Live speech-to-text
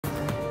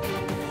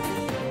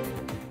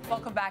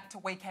Welcome back to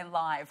Weekend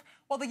Live.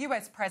 Well, the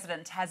US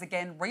president has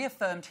again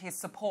reaffirmed his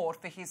support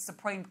for his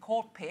Supreme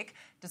Court pick,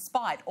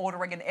 despite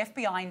ordering an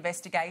FBI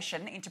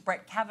investigation into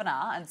Brett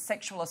Kavanaugh and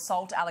sexual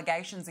assault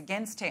allegations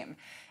against him.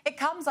 It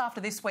comes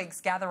after this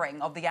week's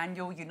gathering of the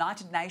annual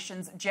United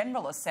Nations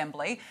General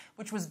Assembly,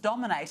 which was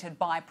dominated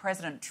by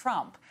President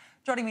Trump.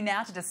 Joining me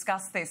now to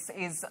discuss this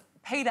is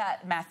Peter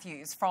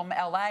Mathews from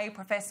LA,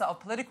 Professor of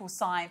Political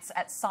Science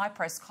at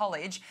Cypress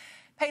College.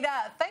 Peter,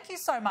 thank you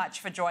so much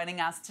for joining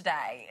us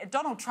today.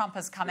 Donald Trump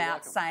has come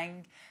out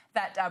saying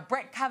that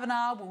Brett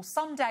Kavanaugh will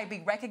someday be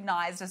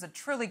recognised as a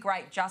truly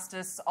great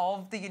justice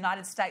of the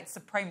United States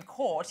Supreme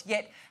Court,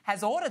 yet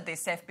has ordered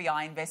this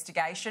FBI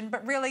investigation.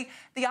 But really,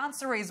 the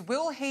answer is,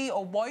 will he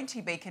or won't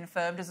he be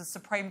confirmed as a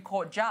Supreme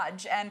Court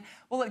judge? And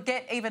will it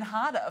get even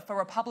harder for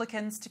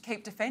Republicans to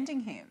keep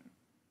defending him?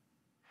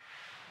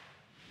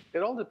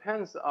 It all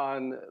depends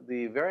on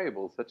the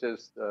variables, such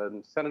as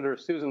Senator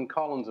Susan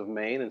Collins of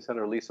Maine and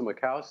Senator Lisa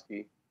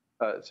Murkowski.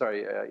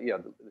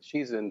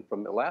 She's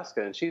from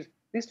Alaska, and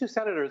these two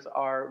senators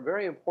are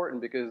very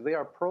important because they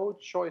are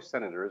pro-choice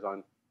senators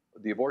on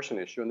the abortion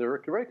issue, and they're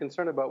very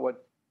concerned about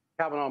what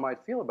Kavanaugh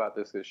might feel about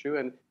this issue.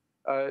 And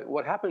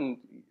what happened,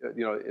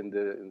 in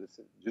the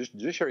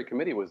Judiciary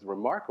Committee was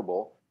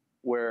remarkable,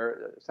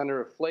 where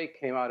Senator Flake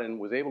came out and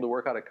was able to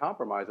work out a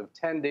compromise of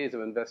 10 days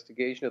of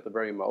investigation at the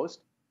very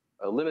most.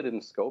 Limited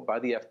in scope by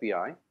the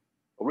FBI.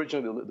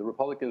 Originally, the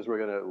Republicans were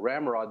going to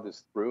ramrod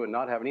this through and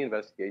not have any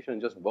investigation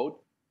and just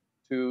vote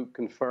to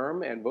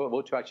confirm and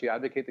vote to actually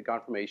advocate the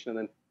confirmation, and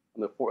then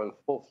on the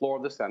full floor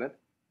of the Senate,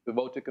 to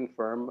vote to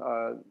confirm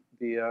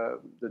the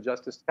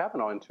Justice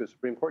Kavanaugh into a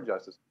Supreme Court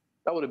justice.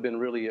 That would have been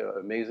really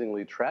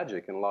amazingly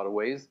tragic in a lot of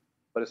ways,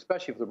 but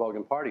especially for the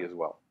Republican Party as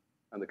well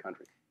and the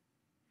country.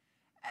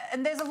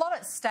 And there's a lot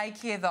at stake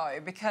here,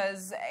 though,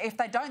 because if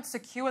they don't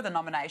secure the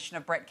nomination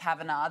of Brett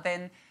Kavanaugh,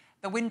 then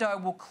the window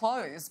will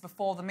close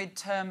before the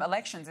midterm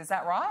elections. Is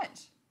that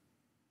right?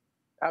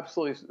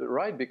 Absolutely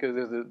right, because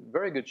there's a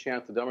very good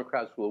chance the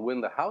Democrats will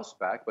win the House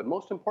back, but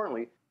most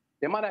importantly,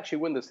 they might actually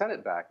win the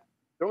Senate back.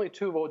 They're only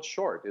 2 votes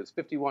short. It's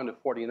 51 to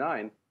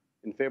 49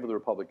 in favor of the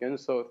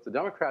Republicans. So if the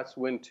Democrats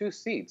win 2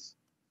 seats,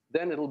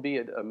 then it'll be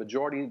a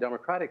majority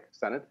Democratic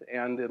Senate,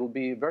 and it'll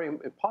be very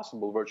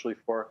impossible virtually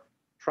for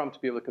Trump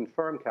to be able to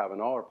confirm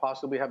Kavanaugh or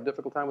possibly have a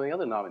difficult time with the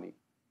other nominee.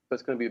 So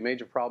it's going to be a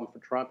major problem for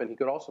Trump, and he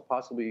could also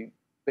possibly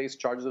face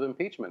charges of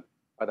impeachment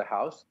by the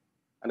House.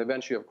 And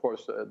eventually, of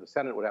course, the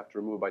Senate would have to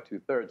remove by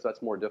 2/3.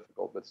 That's more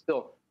difficult. But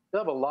still,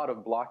 they'll have a lot of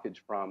blockage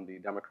from the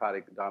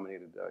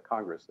Democratic-dominated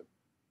Congress if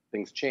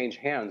things change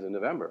hands in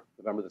November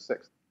the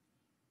 6th.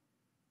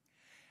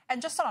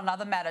 And just on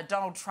another matter,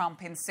 Donald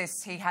Trump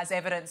insists he has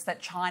evidence that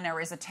China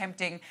is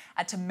attempting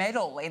to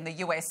meddle in the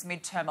US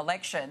midterm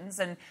elections.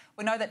 And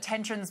we know that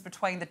tensions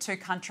between the two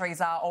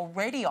countries are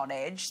already on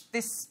edge.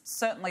 This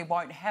certainly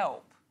won't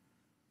help.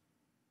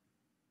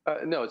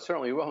 No, it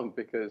certainly won't,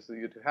 because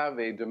to have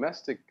a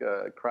domestic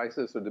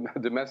crisis or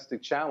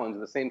domestic challenge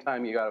at the same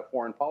time you got a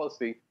foreign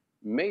policy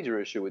major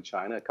issue with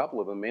China, a couple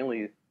of them,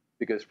 mainly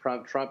because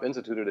Trump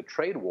instituted a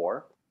trade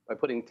war by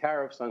putting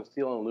tariffs on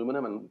steel and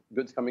aluminum and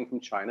goods coming from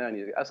China, and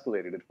he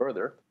escalated it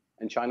further,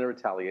 and China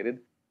retaliated.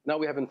 Now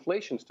we have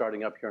inflation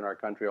starting up here in our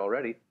country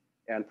already,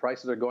 and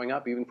prices are going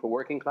up even for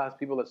working class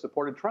people that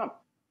supported Trump.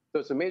 So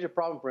it's a major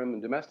problem for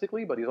him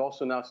domestically, but he's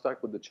also now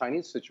stuck with the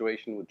Chinese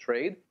situation with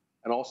trade,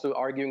 and also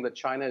arguing that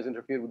China has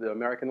interfered with the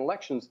American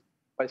elections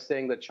by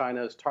saying that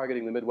China is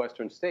targeting the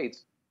Midwestern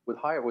states with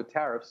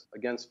tariffs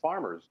against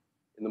farmers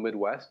in the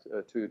Midwest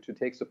to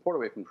take support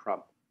away from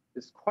Trump.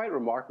 It's quite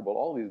remarkable,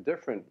 all these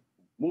different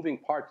moving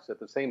parts at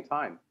the same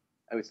time.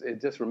 And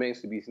it just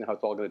remains to be seen how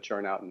it's all going to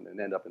churn out and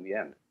end up in the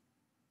end.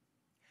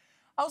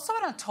 I also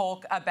want to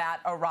talk about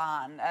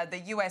Iran. The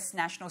US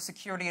National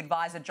Security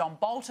Advisor John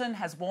Bolton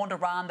has warned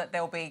Iran that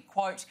there'll be,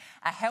 quote,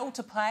 a hell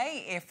to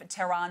pay if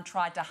Tehran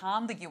tried to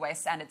harm the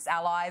US and its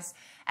allies.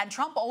 And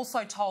Trump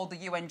also told the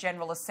UN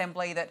General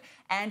Assembly that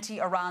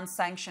anti-Iran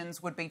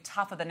sanctions would be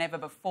tougher than ever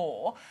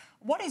before.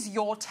 What is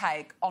your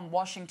take on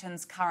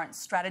Washington's current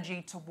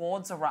strategy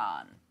towards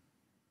Iran?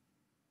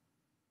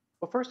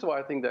 Well, first of all,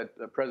 I think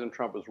that President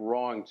Trump was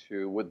wrong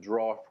to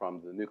withdraw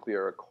from the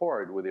nuclear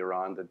accord with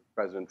Iran that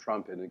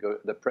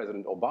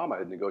President Obama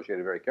had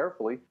negotiated very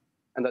carefully,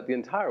 and that the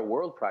entire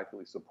world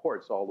practically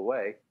supports all the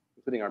way,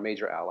 including our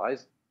major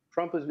allies.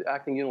 Trump is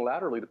acting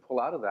unilaterally to pull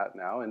out of that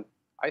now, and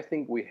I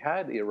think we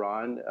had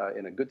Iran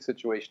in a good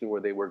situation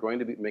where they were going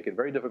to make it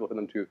very difficult for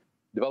them to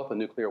develop a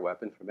nuclear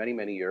weapon for many,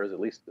 many years, at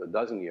least a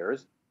dozen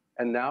years.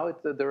 And now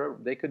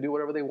they could do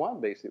whatever they want,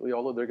 basically,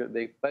 although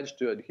they pledged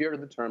to adhere to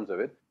the terms of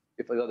it,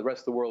 if the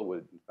rest of the world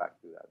would, in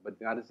fact, do that. But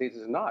the United States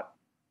is not.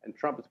 And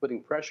Trump is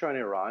putting pressure on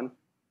Iran.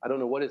 I don't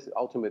know what his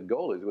ultimate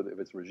goal is. If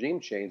it's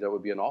regime change, that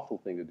would be an awful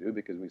thing to do,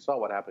 because we saw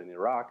what happened in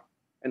Iraq.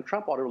 And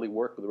Trump ought to really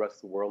work with the rest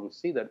of the world and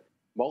see that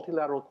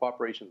multilateral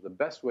cooperation is the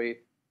best way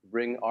to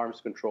bring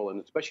arms control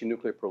and especially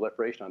nuclear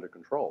proliferation under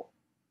control.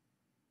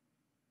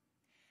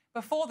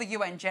 Before the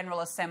UN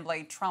General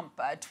Assembly, Trump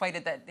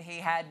tweeted that he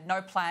had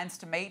no plans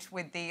to meet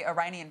with the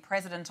Iranian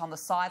president on the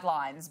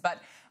sidelines,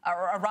 but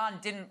Iran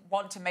didn't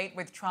want to meet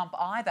with Trump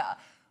either.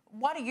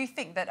 Why do you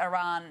think that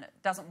Iran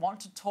doesn't want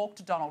to talk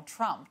to Donald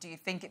Trump? Do you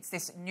think it's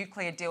this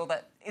nuclear deal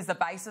that is the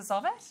basis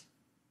of it?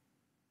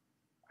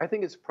 I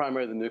think it's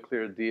primarily the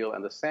nuclear deal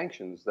and the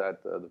sanctions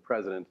that the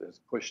president has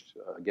pushed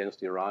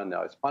against Iran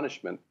now as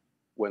punishment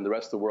when the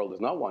rest of the world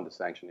does not want to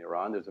sanction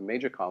Iran. There's a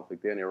major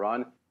conflict there, and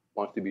Iran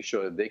wants to be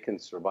sure that they can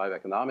survive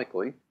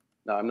economically.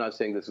 Now, I'm not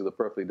saying this is a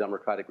perfectly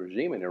democratic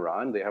regime in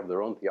Iran. They have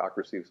their own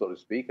theocracy, so to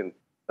speak, and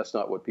that's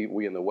not what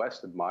we in the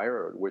West admire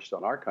or wish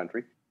on our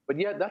country. But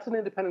yet, that's an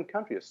independent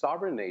country, a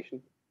sovereign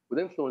nation with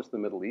influence in the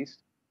Middle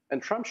East. And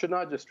Trump should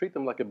not just treat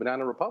them like a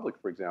banana republic,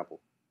 for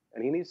example.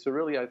 And he needs to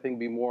really, I think,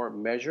 be more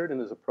measured in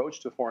his approach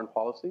to foreign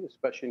policy,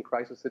 especially in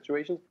crisis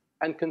situations,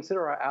 and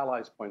consider our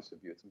allies' points of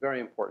view. It's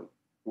very important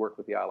to work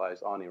with the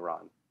allies on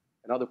Iran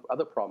and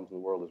other problems in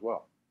the world as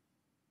well.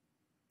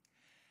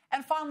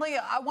 And finally,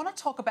 I want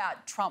to talk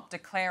about Trump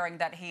declaring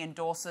that he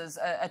endorses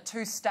a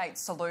two-state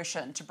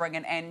solution to bring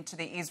an end to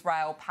the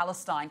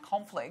Israel-Palestine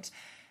conflict.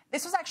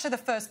 This was actually the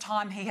first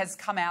time he has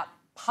come out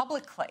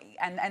publicly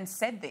and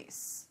said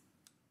this.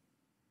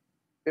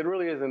 It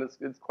really is, and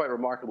it's quite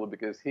remarkable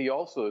because he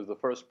also is the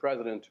first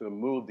president to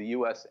move the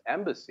U.S.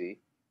 embassy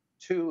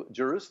to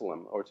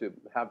Jerusalem, or to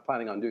have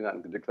planning on doing that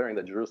and declaring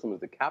that Jerusalem is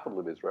the capital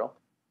of Israel,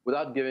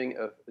 without giving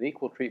an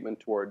equal treatment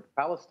toward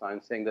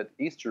Palestine, saying that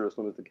East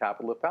Jerusalem is the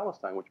capital of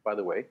Palestine, which, by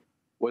the way,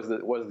 was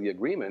the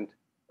agreement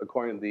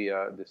according to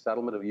the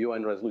settlement of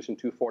UN Resolution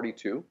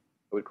 242.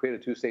 It would create a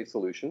two-state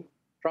solution.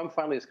 Trump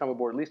finally has come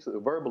aboard, at least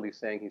verbally,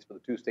 saying he's for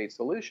the two-state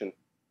solution,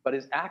 but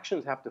his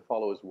actions have to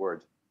follow his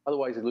words.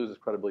 Otherwise, he loses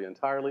credibility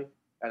entirely.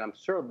 And I'm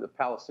sure the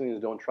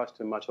Palestinians don't trust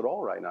him much at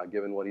all right now,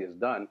 given what he has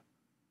done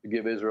to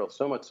give Israel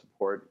so much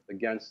support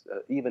against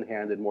an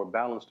even-handed, more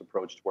balanced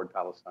approach toward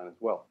Palestine as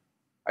well.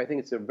 I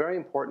think it's a very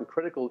important,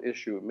 critical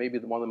issue, maybe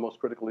one of the most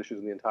critical issues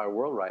in the entire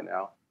world right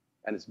now,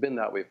 and it's been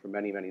that way for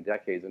many, many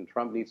decades. And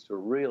Trump needs to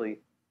really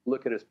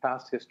look at his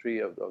past history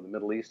of the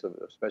Middle East,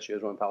 especially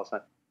Israel and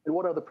Palestine, and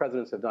what other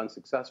presidents have done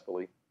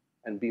successfully,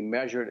 and be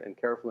measured and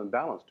careful and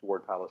balanced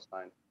toward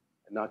Palestine,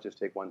 and not just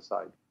take one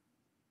side.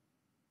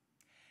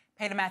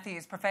 Peter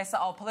Mathews, Professor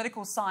of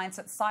Political Science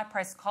at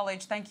Cypress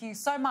College, thank you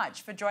so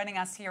much for joining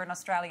us here in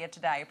Australia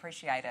today.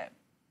 Appreciate it.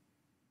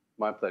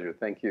 My pleasure.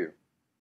 Thank you.